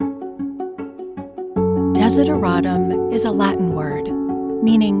Desideratum is a Latin word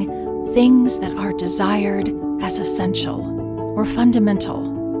meaning things that are desired as essential or fundamental.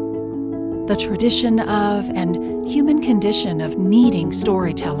 The tradition of and human condition of needing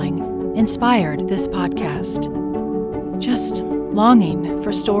storytelling inspired this podcast. Just longing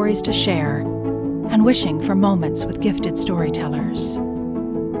for stories to share and wishing for moments with gifted storytellers.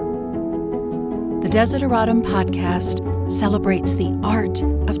 The Desideratum podcast celebrates the art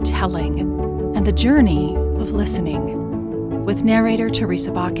of telling and the journey of listening, with narrator Teresa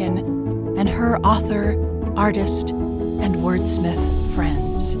Bakken and her author, artist, and wordsmith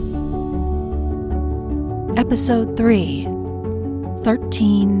friends. Episode 3,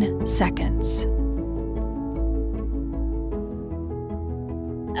 13 Seconds.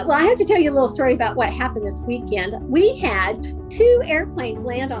 Well, I have to tell you a little story about what happened this weekend. We had 2 airplanes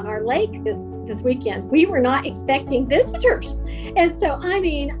land on our lake this weekend. We were not expecting visitors. And so,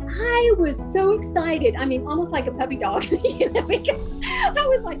 I was so excited. Almost like a puppy dog, because I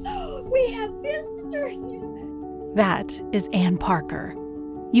was like, oh, we have visitors. That is Ann Parker.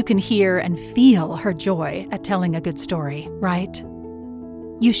 You can hear and feel her joy at telling a good story, right?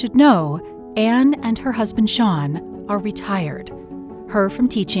 You should know Ann and her husband Sean are retired. Her from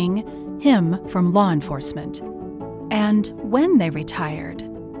teaching, him from law enforcement. And when they retired,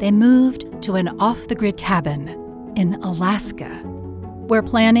 they moved to an off-the-grid cabin in Alaska, where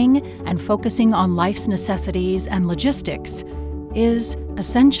planning and focusing on life's necessities and logistics is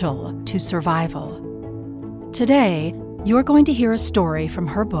essential to survival. Today, you're going to hear a story from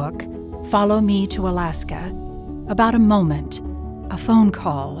her book, Follow Me to Alaska, about a moment, a phone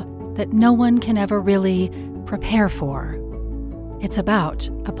call that no one can ever really prepare for. It's about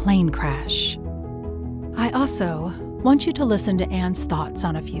a plane crash. I also want you to listen to Ann's thoughts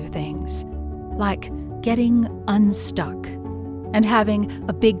on a few things, like getting unstuck and having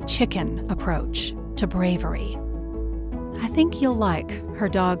a big chicken approach to bravery. I think you'll like her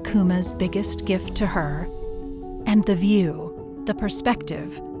dog Kuma's biggest gift to her and the view, the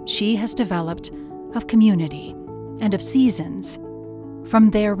perspective she has developed of community and of seasons from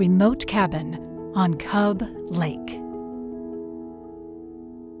their remote cabin on Cub Lake.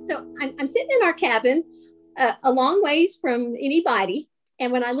 So I'm sitting in our cabin a long ways from anybody.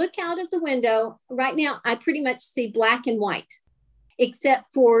 And when I look out of the window, right now, I pretty much see black and white,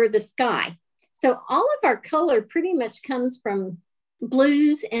 except for the sky. So all of our color pretty much comes from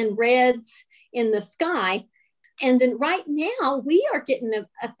blues and reds in the sky. And then right now, we are getting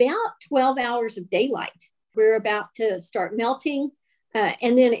about 12 hours of daylight. We're about to start melting.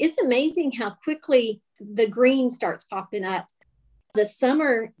 And then it's amazing how quickly the green starts popping up. The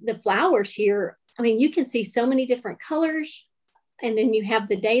summer, the flowers here, you can see so many different colors. And then you have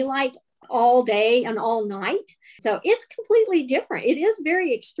the daylight all day and all night. So it's completely different. It is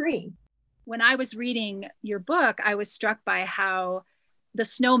very extreme. When I was reading your book, I was struck by how the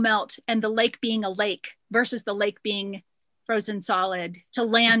snow melt and the lake being a lake versus the lake being frozen solid to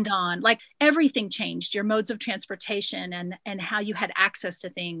land on, like everything changed. Your modes of transportation and how you had access to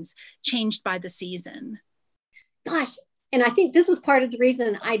things changed by the season. Gosh. And I think this was part of the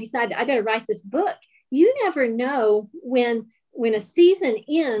reason I decided I got to write this book. You never know when a season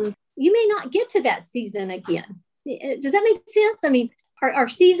ends, you may not get to that season again. Does that make sense? Our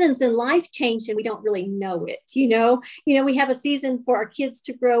seasons in life change and we don't really know it. We have a season for our kids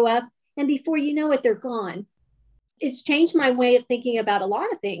to grow up, and before you know it, they're gone. It's changed my way of thinking about a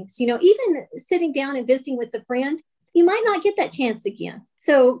lot of things. Even sitting down and visiting with a friend, you might not get that chance again.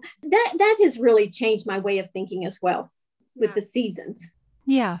 So that has really changed my way of thinking as well. With the seasons.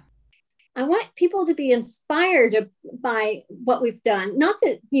 Yeah. I want people to be inspired by what we've done. Not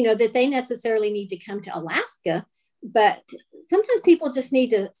that, that they necessarily need to come to Alaska, but sometimes people just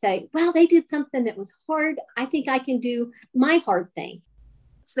need to say, well, they did something that was hard. I think I can do my hard thing.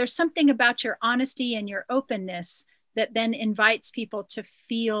 So there's something about your honesty and your openness that then invites people to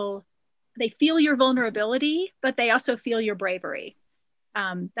feel your vulnerability, but they also feel your bravery.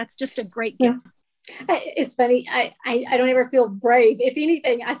 That's just a great gift. Yeah. It's funny. I don't ever feel brave. If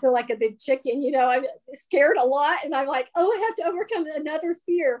anything, I feel like a big chicken. I'm scared a lot, and I'm like, oh, I have to overcome another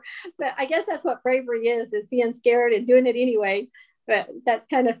fear. But I guess that's what bravery is being scared and doing it anyway. But that's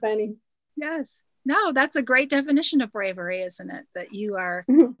kind of funny. Yes. No, that's a great definition of bravery, isn't it? That you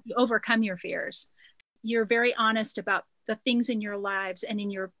overcome your fears. You're very honest about the things in your lives and in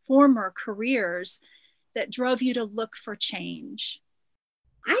your former careers that drove you to look for change.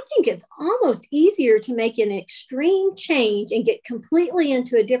 I think it's almost easier to make an extreme change and get completely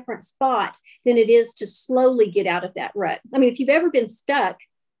into a different spot than it is to slowly get out of that rut. If you've ever been stuck,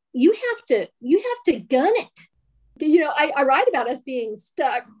 you have to gun it. I write about us being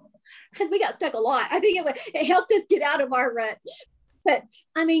stuck because we got stuck a lot. I think it helped us get out of our rut. But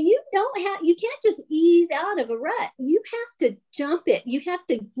I mean, you can't just ease out of a rut. You have to jump it. You have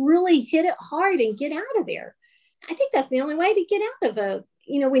to really hit it hard and get out of there. I think that's the only way to get out of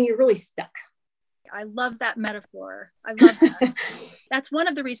when you're really stuck. I love that metaphor. I love that. That's one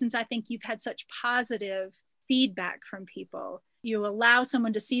of the reasons I think you've had such positive feedback from people. You allow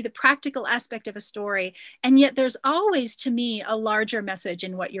someone to see the practical aspect of a story, and yet there's always, to me, a larger message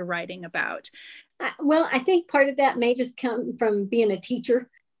in what you're writing about. Well, I think part of that may just come from being a teacher.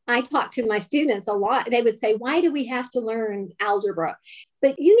 I talk to my students a lot. They would say, why do we have to learn algebra?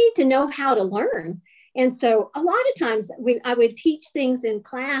 But you need to know how to learn. And so a lot of times when I would teach things in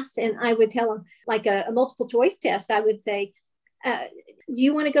class and I would tell them, like a multiple choice test, I would say, do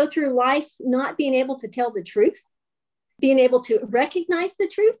you want to go through life not being able to tell the truth, being able to recognize the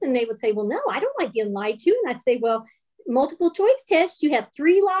truth? And they would say, well, no, I don't like being lied to. And I'd say, well, multiple choice test, you have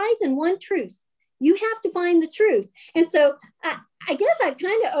 3 lies and 1 truth. You have to find the truth. And so I guess I've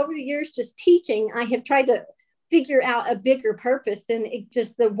kind of, over the years, just teaching, I have tried to figure out a bigger purpose than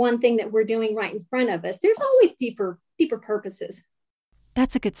just the one thing that we're doing right in front of us. There's always deeper purposes.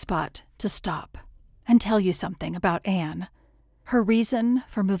 That's a good spot to stop and tell you something about Anne. Her reason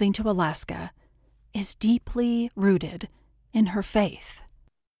for moving to Alaska is deeply rooted in her faith.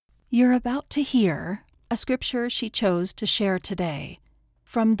 You're about to hear a scripture she chose to share today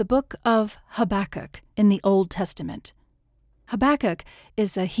from the book of Habakkuk in the Old Testament. Habakkuk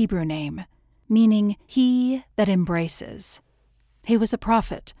is a Hebrew name, meaning he that embraces. He was a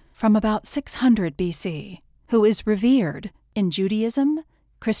prophet from about 600 BC who is revered in Judaism,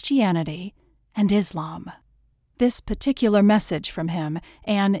 Christianity, and Islam. This particular message from him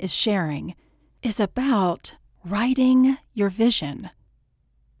Anne is sharing is about writing your vision.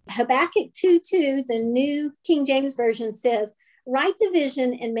 Habakkuk 2:2, the New King James Version says, write the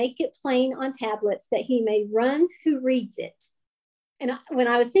vision and make it plain on tablets that he may run who reads it. And when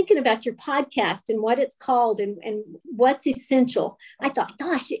I was thinking about your podcast and what it's called and what's essential, I thought,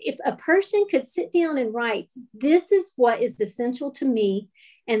 gosh, if a person could sit down and write, this is what is essential to me,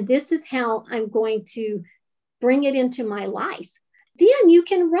 and this is how I'm going to bring it into my life, then you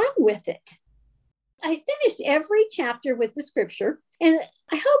can run with it. I finished every chapter with the scripture, and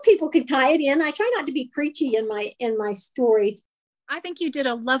I hope people could tie it in. I try not to be preachy in my stories. I think you did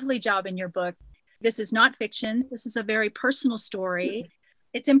a lovely job in your book. This is not fiction. This is a very personal story.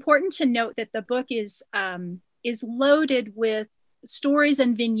 It's important to note that the book is loaded with stories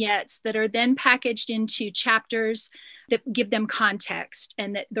and vignettes that are then packaged into chapters that give them context,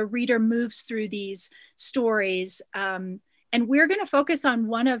 and that the reader moves through these stories. And we're going to focus on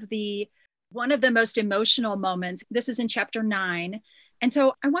one of the most emotional moments. This is in chapter 9. And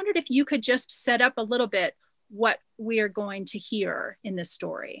so I wondered if you could just set up a little bit what we are going to hear in this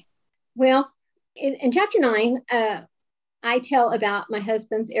story. Well, in chapter 9, I tell about my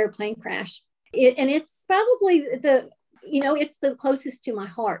husband's airplane crash. And it's probably it's the closest to my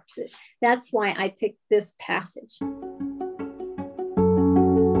heart. That's why I picked this passage.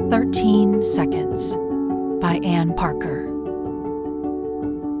 13 Seconds by Anne Parker.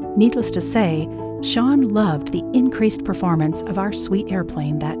 Needless to say, Sean loved the increased performance of our sweet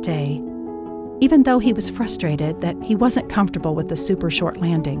airplane that day, even though he was frustrated that he wasn't comfortable with the super short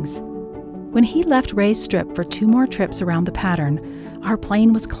landings. When he left Ray's strip for 2 more trips around the pattern, our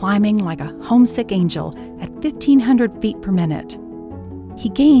plane was climbing like a homesick angel at 1,500 feet per minute. He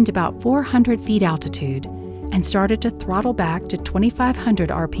gained about 400 feet altitude and started to throttle back to 2,500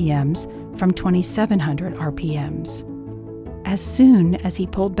 RPMs from 2,700 RPMs. As soon as he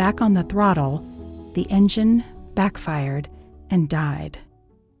pulled back on the throttle, the engine backfired and died.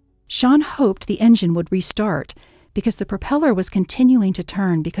 Sean hoped the engine would restart because the propeller was continuing to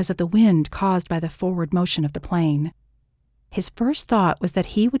turn because of the wind caused by the forward motion of the plane. His first thought was that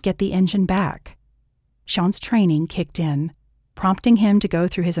he would get the engine back. Sean's training kicked in, prompting him to go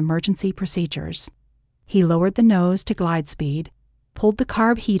through his emergency procedures. He lowered the nose to glide speed, pulled the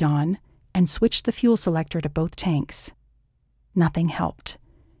carb heat on, and switched the fuel selector to both tanks. Nothing helped,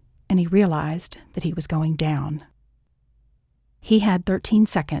 and he realized that he was going down. He had 13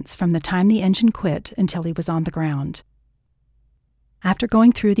 seconds from the time the engine quit until he was on the ground. After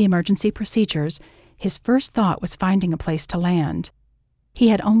going through the emergency procedures, his first thought was finding a place to land. He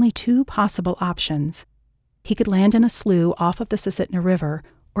had only 2 possible options. He could land in a slough off of the Susitna River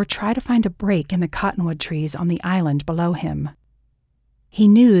or try to find a break in the cottonwood trees on the island below him. He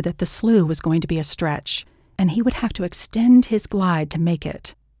knew that the slough was going to be a stretch, and he would have to extend his glide to make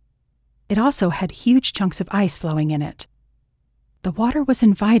it. It also had huge chunks of ice flowing in it. The water was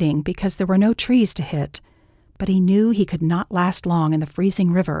inviting because there were no trees to hit, but he knew he could not last long in the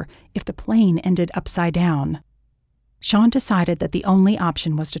freezing river if the plane ended upside down. Sean decided that the only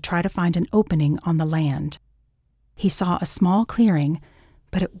option was to try to find an opening on the land. He saw a small clearing,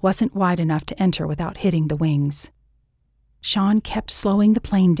 but it wasn't wide enough to enter without hitting the wings. Sean kept slowing the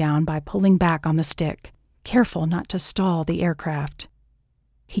plane down by pulling back on the stick, careful not to stall the aircraft.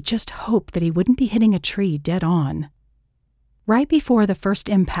 He just hoped that he wouldn't be hitting a tree dead on. Right before the first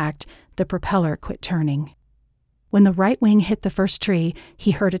impact, the propeller quit turning. When the right wing hit the first tree,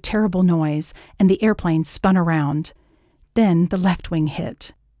 he heard a terrible noise, and the airplane spun around. Then the left wing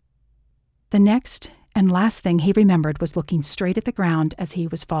hit. The next and last thing he remembered was looking straight at the ground as he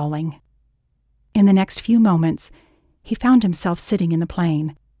was falling. In the next few moments, he found himself sitting in the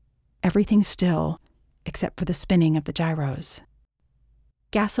plane, everything still except for the spinning of the gyros.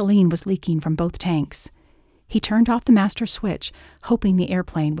 Gasoline was leaking from both tanks. He turned off the master switch, hoping the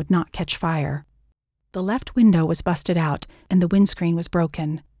airplane would not catch fire. The left window was busted out, and the windscreen was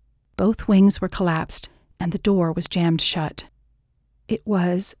broken. Both wings were collapsed, and the door was jammed shut. It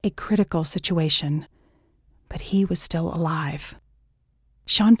was a critical situation, but he was still alive.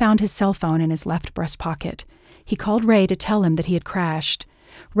 Sean found his cell phone in his left breast pocket. He called Ray to tell him that he had crashed.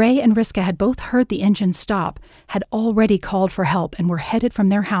 Ray and Riska had both heard the engine stop, had already called for help, and were headed from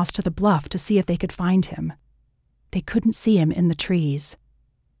their house to the bluff to see if they could find him. They couldn't see him in the trees.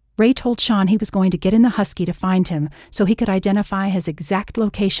 Ray told Sean he was going to get in the Husky to find him so he could identify his exact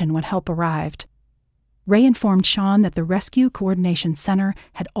location when help arrived. Ray informed Sean that the Rescue Coordination Center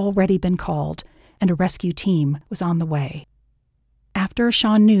had already been called, and a rescue team was on the way. After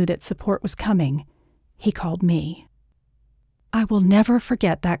Sean knew that support was coming, he called me. I will never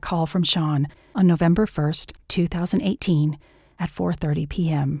forget that call from Sean on November 1st, 2018, at 4:30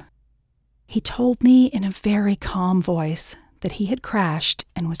 p.m. He told me in a very calm voice that he had crashed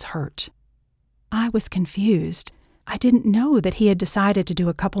and was hurt. I was confused. I didn't know that he had decided to do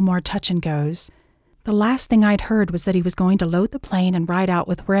a couple more touch-and-goes. The last thing I'd heard was that he was going to load the plane and ride out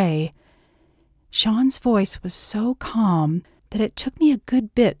with Ray. Sean's voice was so calm that it took me a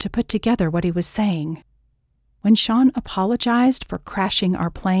good bit to put together what he was saying. When Sean apologized for crashing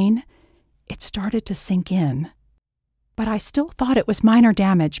our plane, it started to sink in. But I still thought it was minor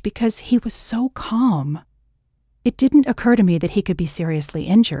damage because he was so calm. It didn't occur to me that he could be seriously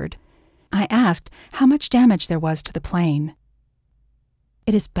injured. I asked how much damage there was to the plane.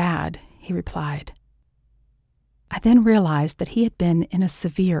 "It is bad," he replied. I then realized that he had been in a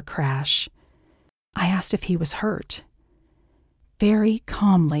severe crash. I asked if he was hurt. Very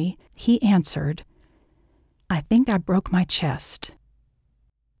calmly, he answered, "I think I broke my chest."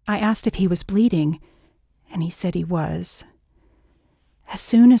 I asked if he was bleeding, and he said he was. As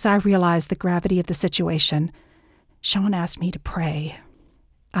soon as I realized the gravity of the situation, Sean asked me to pray.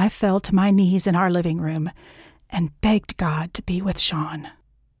 I fell to my knees in our living room and begged God to be with Sean.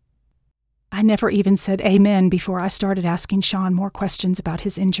 I never even said amen before I started asking Sean more questions about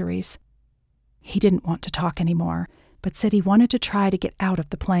his injuries. He didn't want to talk anymore, but said he wanted to try to get out of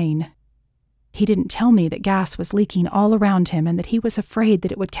the plane. He didn't tell me that gas was leaking all around him and that he was afraid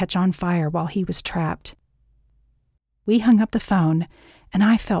that it would catch on fire while he was trapped. We hung up the phone, and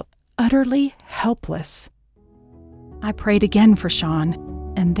I felt utterly helpless. I prayed again for Sean,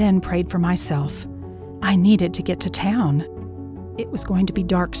 and then prayed for myself. I needed to get to town. It was going to be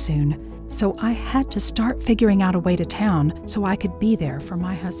dark soon, so I had to start figuring out a way to town so I could be there for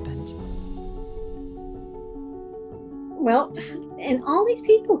my husband. Well, and all these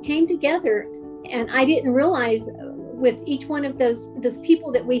people came together, and I didn't realize with each one of those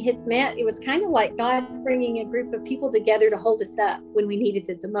people that we had met, it was kind of like God bringing a group of people together to hold us up when we needed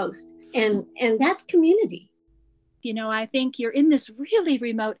it the most. And that's community. You know, I think you're in this really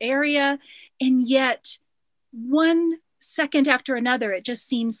remote area, and yet one second after another, it just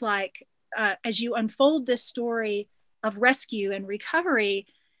seems like as you unfold this story of rescue and recovery,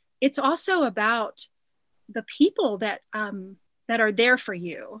 it's also about the people that are there for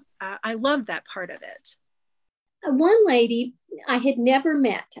you. I love that part of it. One lady I had never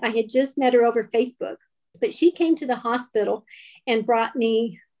met. I had just met her over Facebook, but she came to the hospital and brought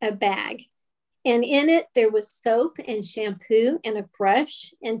me a bag. And in it, there was soap and shampoo and a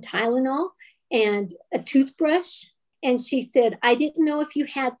brush and Tylenol and a toothbrush. And she said, "I didn't know if you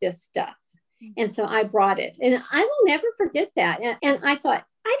had this stuff." And so I brought it. And I will never forget that. And I thought,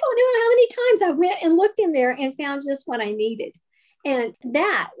 I don't know how many times I went and looked in there and found just what I needed. And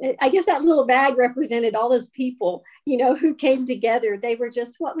that, I guess that little bag represented all those people, who came together. They were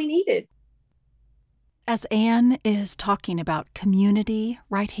just what we needed. As Anne is talking about community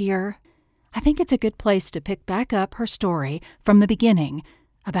right here, I think it's a good place to pick back up her story from the beginning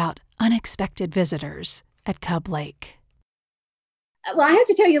about unexpected visitors at Cub Lake. Well, I have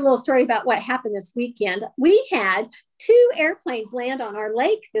to tell you a little story about what happened this weekend. We had 2 airplanes land on our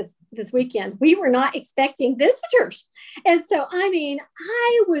lake this weekend. We were not expecting visitors. And so,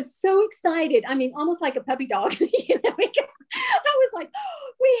 I was so excited. Almost like a puppy dog, because I was like,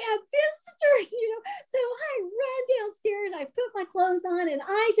 oh, we have visitors, So I ran downstairs, I put my clothes on, and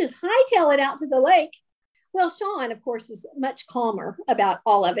I just hightail it out to the lake. Well, Sean, of course, is much calmer about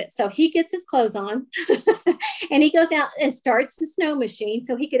all of it. So he gets his clothes on and he goes out and starts the snow machine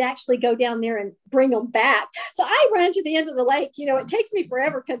so he could actually go down there and bring them back. So I run to the end of the lake. It takes me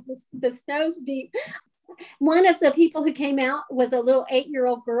forever because the snow's deep. One of the people who came out was a little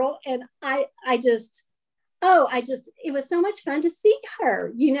 8-year-old girl. And it was so much fun to see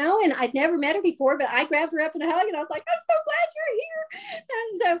her, and I'd never met her before, but I grabbed her up in a hug and I was like, I'm so glad you're here.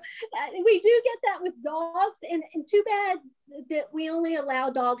 And so we do get that with dogs, and too bad that we only allow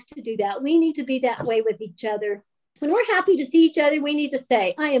dogs to do that. We need to be that way with each other. When we're happy to see each other, we need to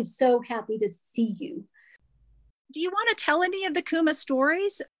say, I am so happy to see you. Do you want to tell any of the Kuma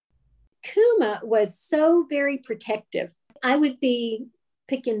stories? Kuma was so very protective. I would be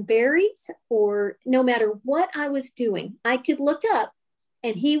picking berries, or no matter what I was doing, I could look up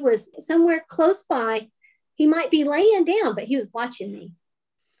and he was somewhere close by. He might be laying down, but he was watching me.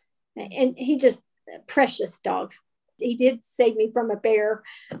 And he just a precious dog. He did save me from a bear.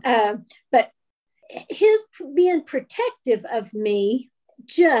 But his being protective of me,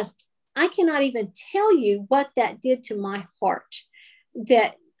 I cannot even tell you what that did to my heart.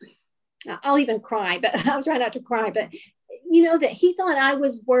 That I'll even cry, but I'll try not to cry, but that he thought I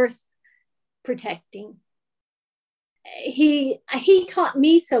was worth protecting. He taught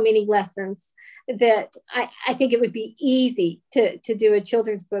me so many lessons that I think it would be easy to do a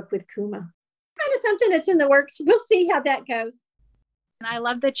children's book with Kuma. Kind of something that's in the works. We'll see how that goes. And I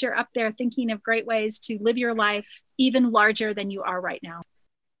love that you're up there thinking of great ways to live your life even larger than you are right now.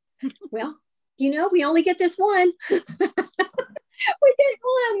 Well, we only get this one. We get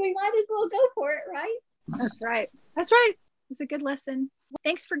one. We might as well go for it, right? That's right. That's right. It's a good lesson.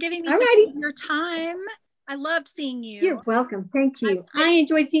 Thanks for giving me some of your time. I loved seeing you. You're welcome. Thank you. I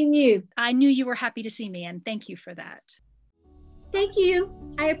enjoyed seeing you. I knew you were happy to see me, and thank you for that. Thank you.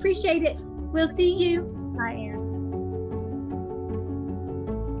 I appreciate it. We'll see you. Bye, Ann.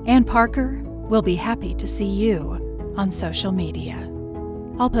 Ann Parker will be happy to see you on social media.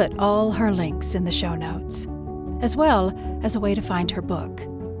 I'll put all her links in the show notes, as well as a way to find her book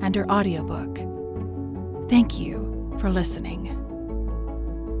and her audiobook. Thank you for listening.